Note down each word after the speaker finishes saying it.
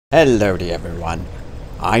Hello to everyone,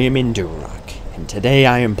 I am Indurok, and today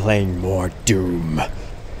I am playing more Doom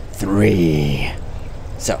 3.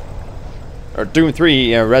 Or Doom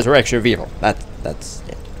 3 Resurrection of Evil, that's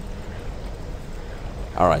it.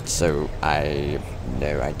 Alright, so I have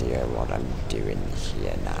no idea what I'm doing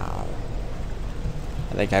here now.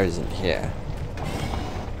 I think I was in here.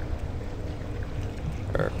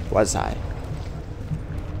 Or was I?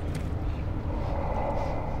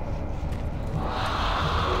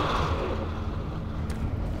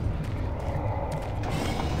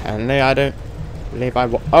 Apparently I don't believe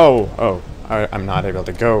I'm not able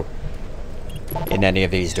to go in any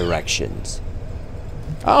of these directions.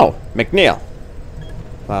 Oh, McNeil.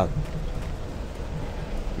 Well,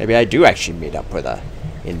 maybe I do actually meet up with her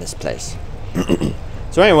in this place.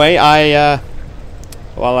 So anyway,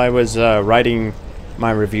 while I was writing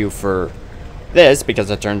my review for this,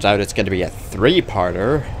 because it turns out it's going to be a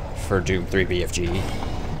 3-parter for Doom 3 BFG,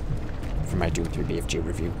 for my Doom 3 BFG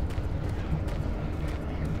review.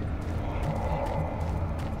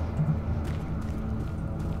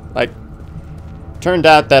 Turned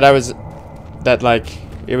out that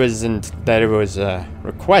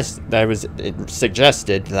it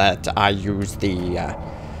suggested that I use the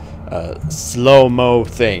slow-mo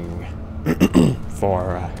thing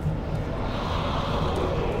for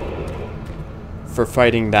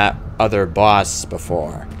fighting that other boss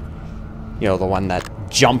before. You know, the one that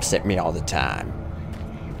jumps at me all the time.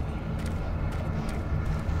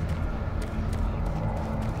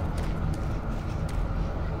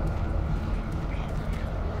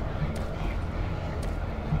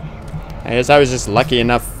 I guess I was just lucky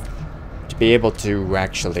enough to be able to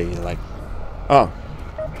actually, oh.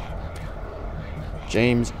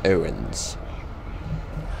 James Owens.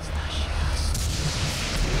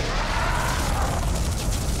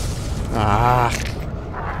 Ah.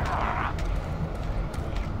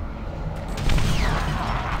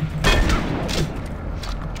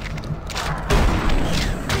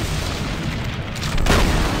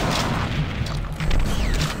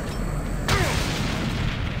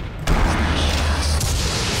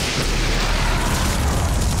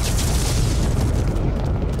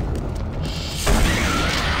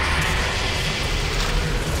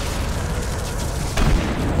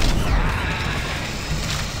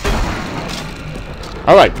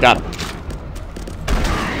 Alright, got him.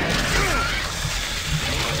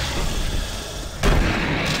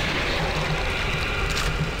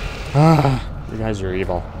 Ah, you guys are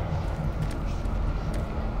evil.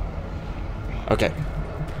 Okay.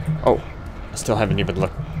 Oh, I still haven't even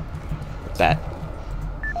looked at that.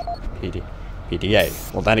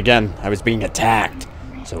 PDA. Well, then again, I was being attacked.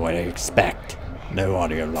 So what do you expect? No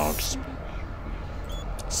audio logs.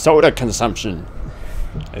 Soda consumption.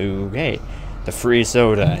 Okay. The free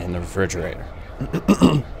soda in the refrigerator.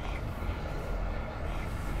 The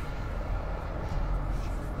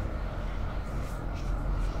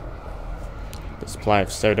supply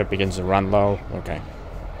of soda begins to run low. Okay.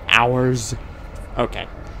 Hours. Okay.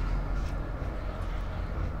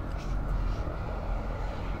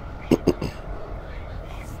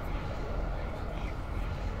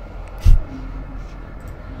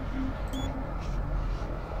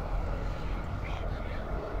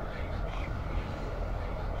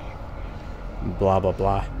 Blah, blah,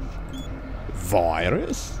 blah.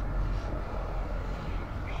 Virus?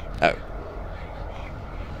 Oh.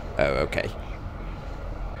 Oh, okay.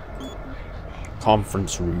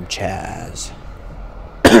 Conference room chairs.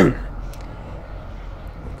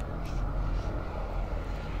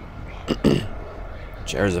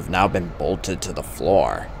 Chairs have now been bolted to the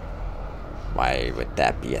floor. Why would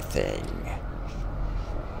that be a thing?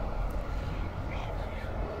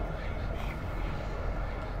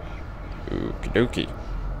 Okie dokie.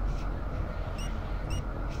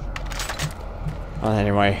 Well,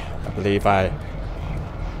 anyway, I believe that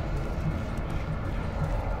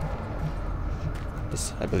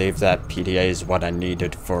PDA is what I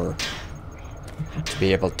needed to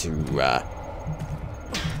be able to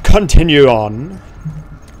continue on.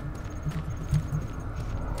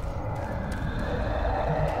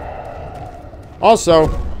 Also,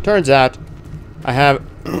 turns out I have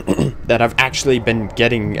that I've actually been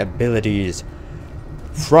getting abilities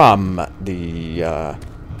from the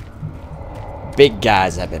big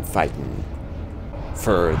guys I've been fighting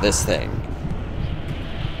for this thing.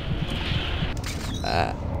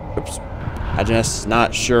 Oops. I'm just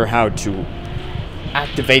not sure how to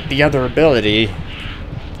activate the other ability.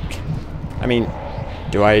 I mean,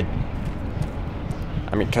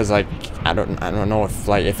 because I don't know if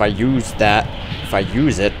if I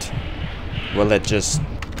use it, will it just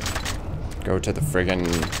go to the friggin'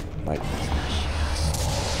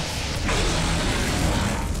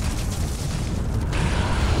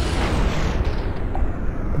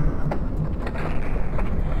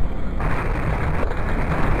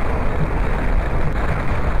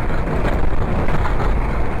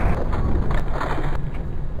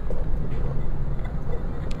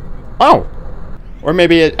 Oh! Or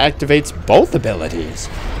maybe it activates both abilities.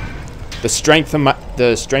 The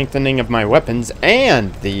strengthening of my weapons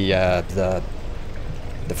and the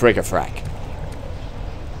frick-a-frack.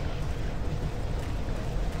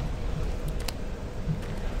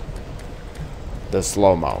 The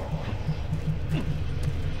slow-mo.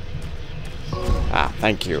 Ah,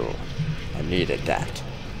 thank you. I needed that.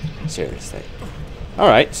 Seriously.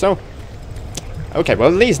 Alright, so... Okay, well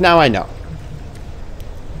at least now I know.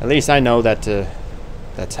 At least I know that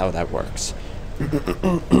that's how that works.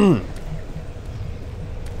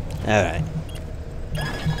 Alright.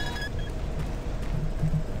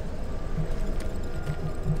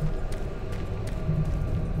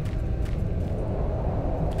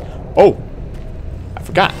 Oh! I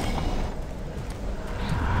forgot.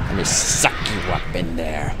 Let me suck you up in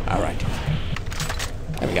there. Alright.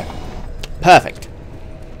 There we go. Perfect.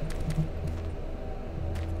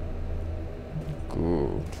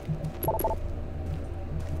 Good.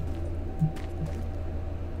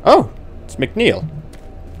 Oh! It's McNeil.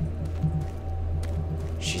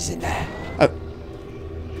 She's in there. Oh.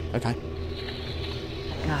 Okay.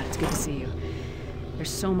 God, it's good to see you. There's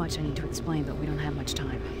so much I need to explain, but we don't have much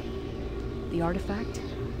time. The artifact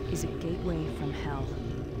is a gateway from hell.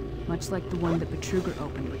 Much like the one that Betruger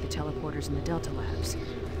opened with the teleporters in the Delta Labs.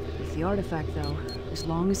 With the artifact, though, as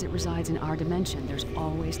long as it resides in our dimension, there's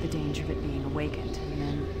always the danger of it being awakened, and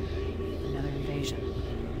then another invasion.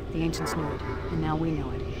 The ancients knew it, and now we know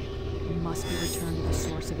it. It must be returned to the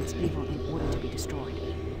source of its evil in order to be destroyed.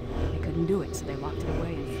 They couldn't do it, so they locked it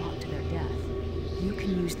away and fought to their death. You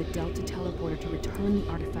can use the Delta teleporter to return the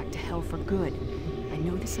artifact to hell for good. I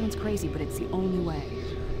know this sounds crazy, but it's the only way.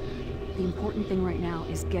 The important thing right now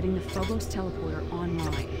is getting the Phobos teleporter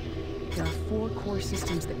online. There are 4 core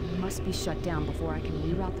systems that must be shut down before I can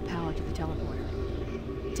reroute the power to the teleporter.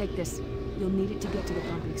 Take this. You'll need it to get to the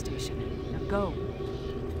pumping station. Now go.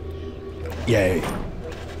 Yay.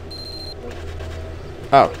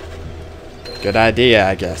 Oh. Good idea,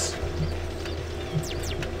 I guess.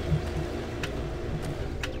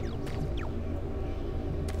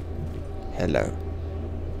 Hello.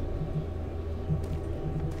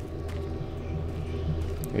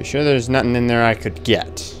 Are you sure there's nothing in there I could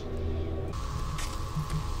get?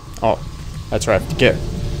 Oh, that's where I have to go.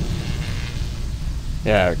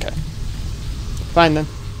 Yeah, okay. Fine then.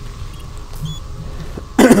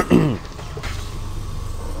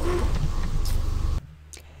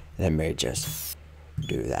 Let me just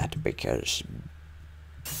do that because...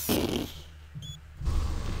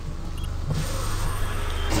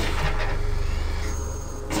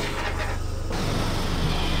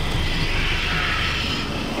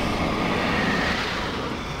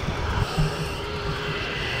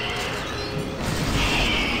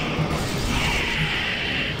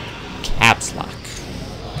 Caps lock.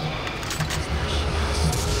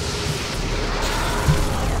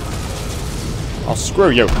 I'll screw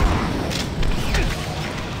you.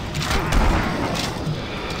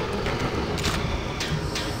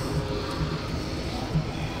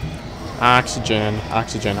 Oxygen,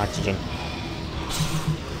 oxygen, oxygen.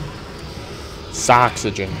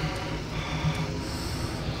 Soxygen.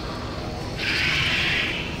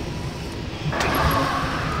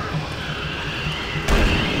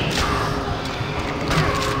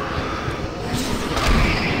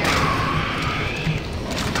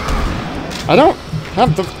 I don't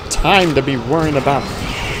have the time to be worrying about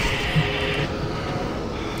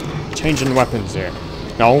changing weapons here.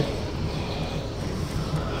 No.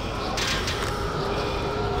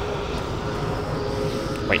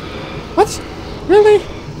 Wait. What? Really?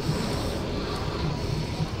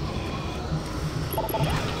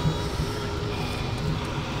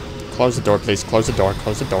 Close the door, please. Close the door.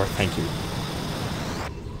 Close the door. Thank you.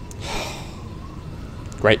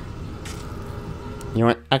 Great. You know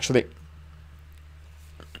what? Actually...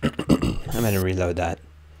 I'm gonna reload that.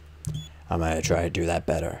 I'm gonna try to do that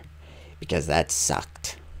better. Because that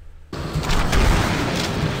sucked.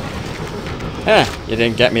 You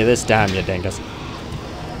didn't get me this time, you dingus.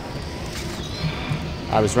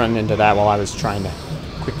 I was running into that while I was trying to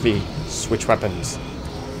quickly switch weapons.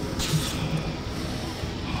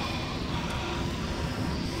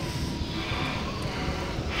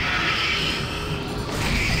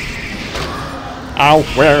 Ow,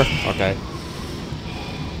 where? Okay.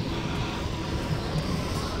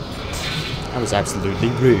 That was absolutely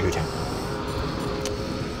rude.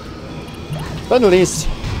 But at least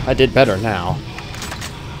I did better now.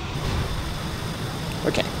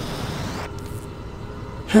 Okay.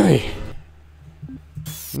 Hey.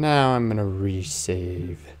 Now I'm gonna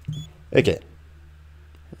resave again.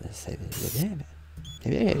 Let's save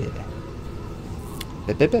it.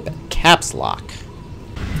 Caps lock.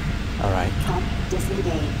 Alright. Pump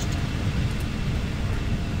disengaged.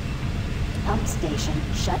 Pump station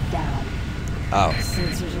shut down. Oh.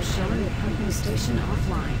 Sensors are showing the pumping station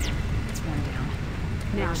offline. It's one down.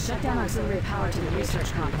 Now shut down auxiliary power to the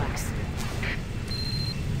research complex.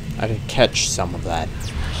 I didn't catch some of that.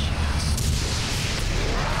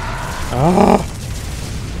 Ah!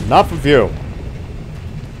 Enough of you.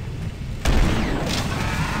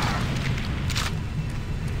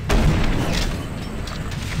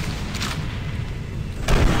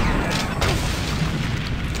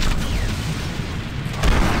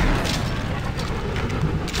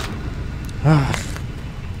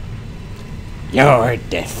 You're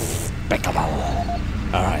despicable.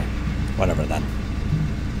 Alright, whatever then.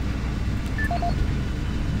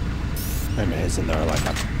 Maybe he's in there like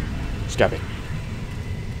a scabby.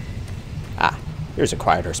 Ah, here's a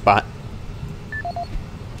quieter spot.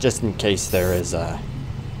 Just in case there is a...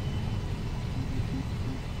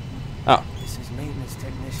 Oh. This is maintenance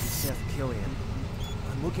technician Seth Killian.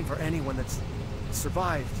 I'm looking for anyone that's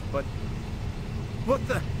survived, but... What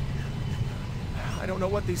the... I don't know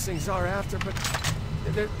what these things are after, but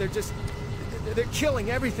they're just... They're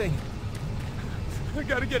killing everything. I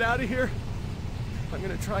gotta get out of here. I'm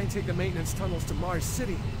gonna try and take the maintenance tunnels to Mars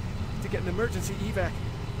City to get an emergency evac.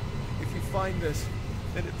 If you find this,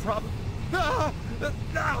 then it probably...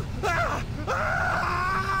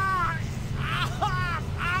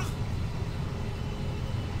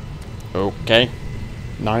 Okay.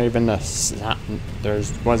 Not even a sound. There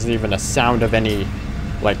wasn't even a sound of any,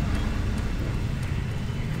 like,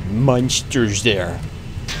 monsters there.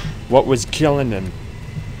 What was killing them?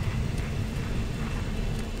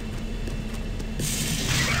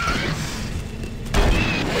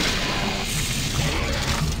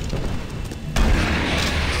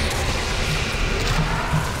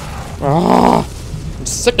 Oh, I'm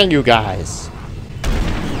sick of you guys.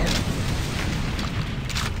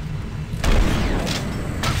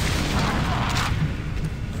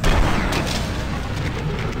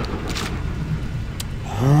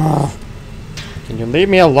 Can you leave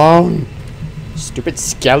me alone? Stupid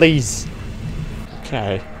skellies.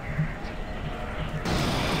 Okay.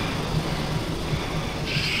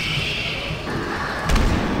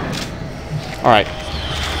 Alright.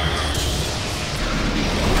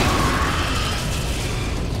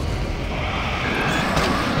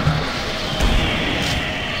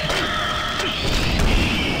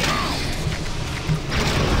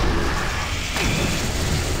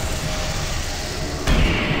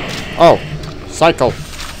 Oh, cycle.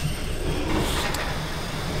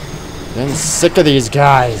 I'm sick of these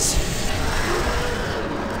guys.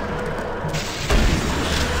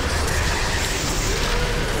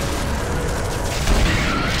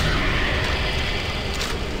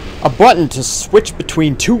 A button to switch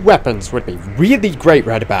between two weapons would be really great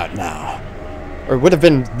right about now. Or it would have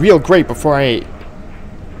been real great before I...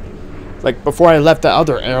 Like, before I left the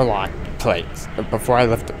other airlock place. Before I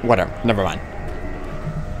left... Whatever, never mind.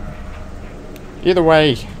 Either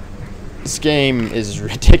way, this game is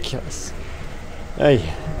ridiculous.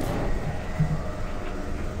 Hey.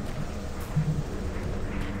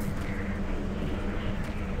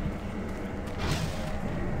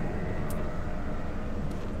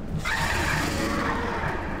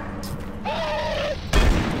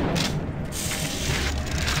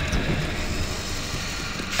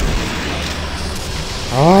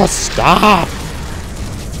 Oh, stop!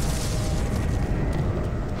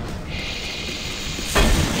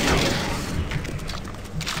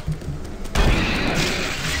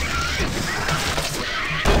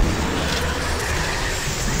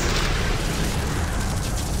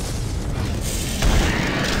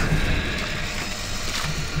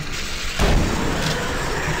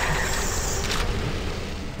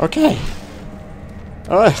 Okay.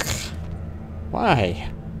 Ugh.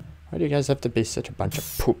 Why? Why do you guys have to be such a bunch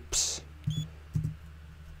of poops?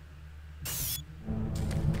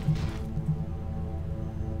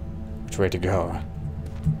 Which way to go?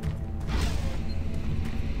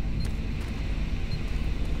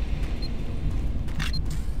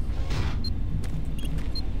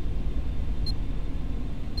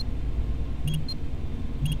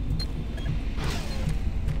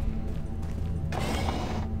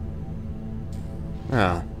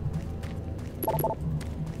 Oh.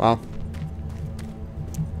 Well.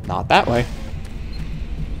 Not that way.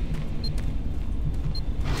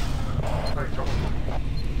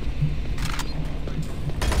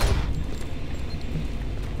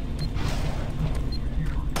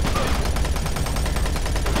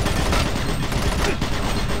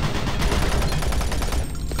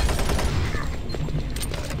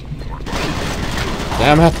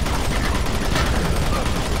 Damn it.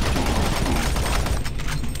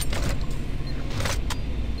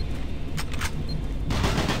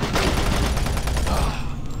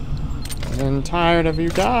 I'm tired of you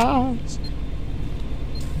guys.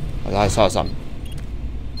 I saw something.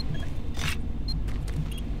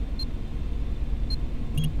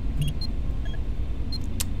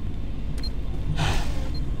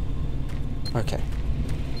 Okay.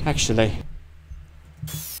 Actually,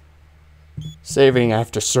 saving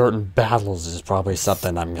after certain battles is probably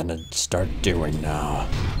something I'm gonna start doing now.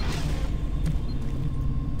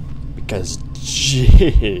 Because,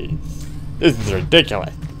 jeez, this is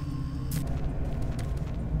ridiculous.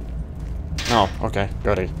 Oh, okay,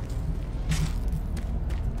 goody.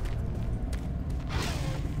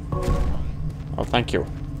 Oh, thank you.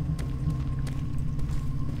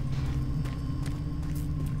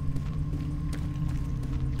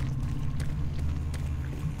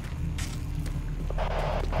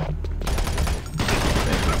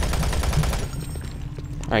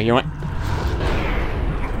 Alright, you know what?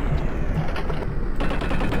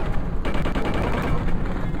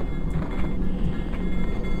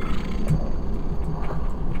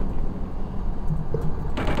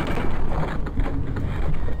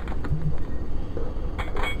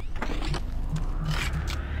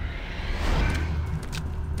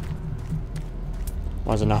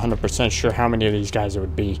 Wasn't 100% sure how many of these guys there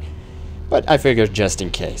would be, but I figured just in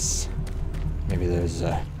case. Maybe there's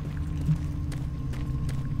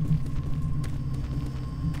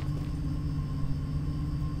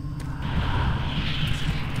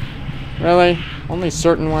Really? Only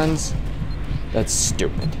certain ones? That's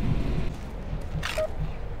stupid.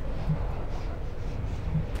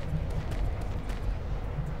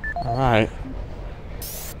 Alright.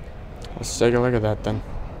 Let's take a look at that then.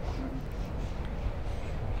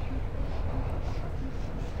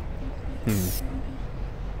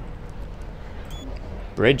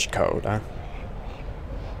 Bridge code, huh?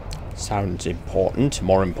 Sounds important.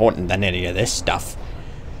 More important than any of this stuff.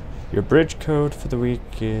 Your bridge code for the week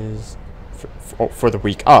is... For the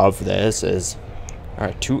week of this is...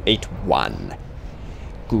 Alright, 281.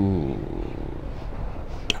 Good.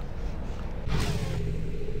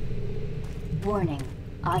 Warning.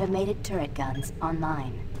 Automated turret guns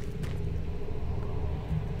online.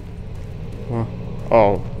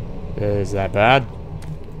 Oh. Is that bad?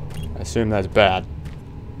 I assume that's bad.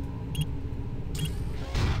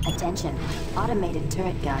 Attention. Automated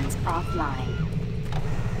turret guns offline.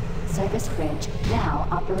 Service bridge now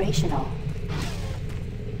operational.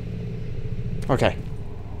 Okay.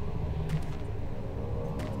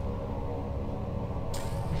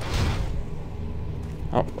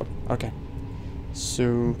 Oh, okay.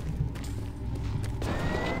 So...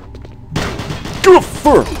 Go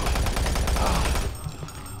for...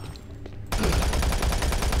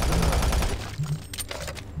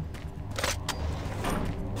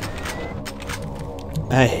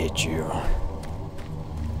 I hate you.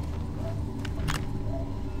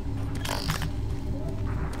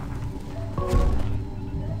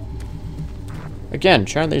 Again,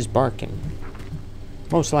 Charlie's barking.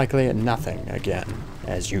 Most likely at nothing again,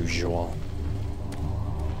 as usual.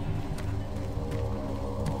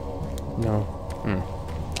 No.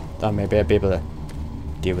 Thought maybe I'd be able to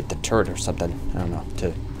deal with the turret or something. I don't know.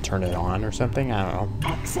 To turn it on or something? I don't know.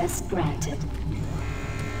 Access granted.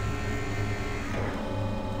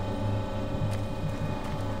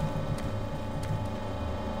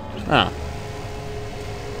 Ah.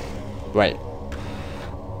 Wait.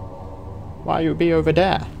 Why you be over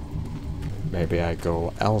there? Maybe I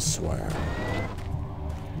go elsewhere.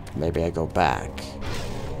 Maybe I go back.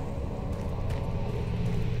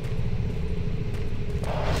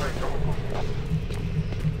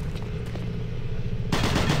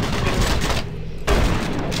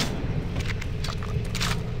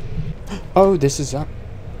 Oh, this is up.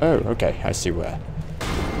 Oh, okay. I see where.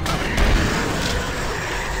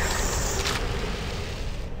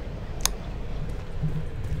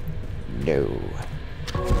 No.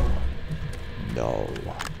 No.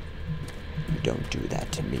 You don't do that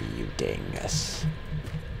to me, you dingus.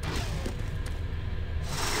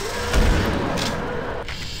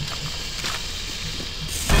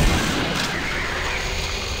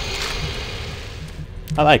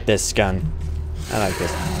 I like this gun. I like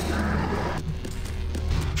this.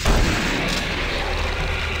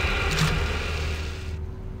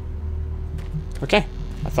 Okay.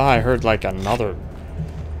 I thought I heard like another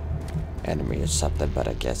enemy or something, but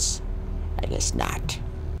I guess not.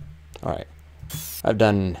 Alright. I've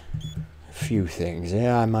done a few things.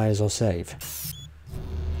 Yeah, I might as well save.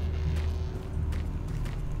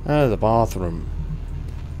 The bathroom.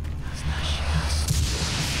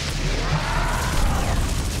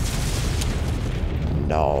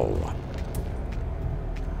 no.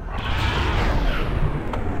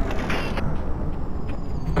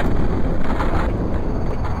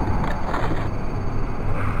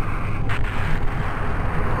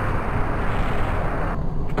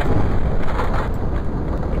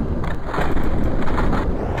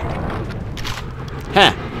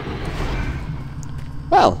 Huh.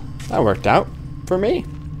 Well, that worked out for me.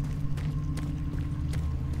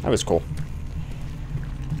 That was cool.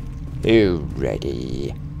 You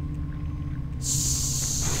ready?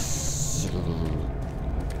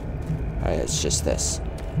 It's just this.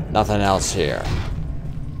 Nothing else here.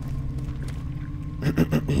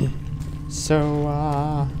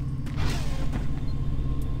 So,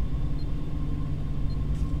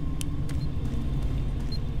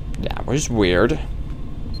 that was weird.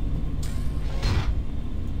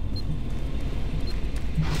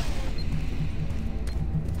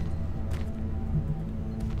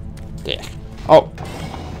 There. Oh.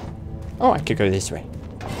 Oh, I could go this way.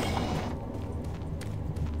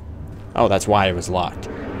 Oh, that's why it was locked.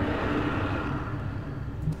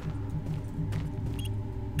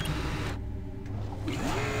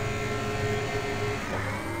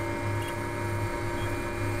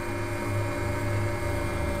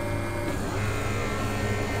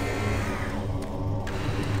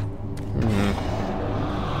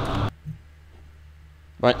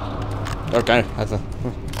 What? Okay.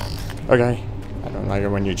 Okay. I don't like it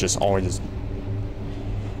when you just always...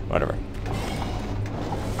 Whatever.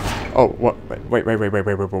 Oh, what? Wait,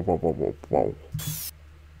 whoa.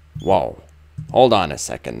 Whoa. Hold on a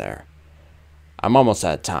second there. I'm almost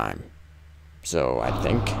at time. So I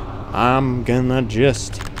think I'm gonna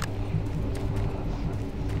just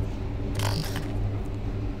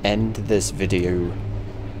end this video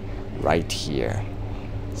right here.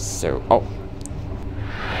 So, oh.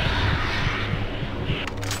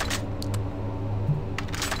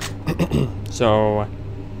 So,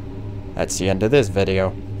 that's the end of this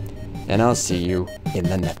video, and I'll see you in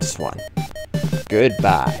the next one.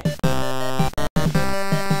 Goodbye.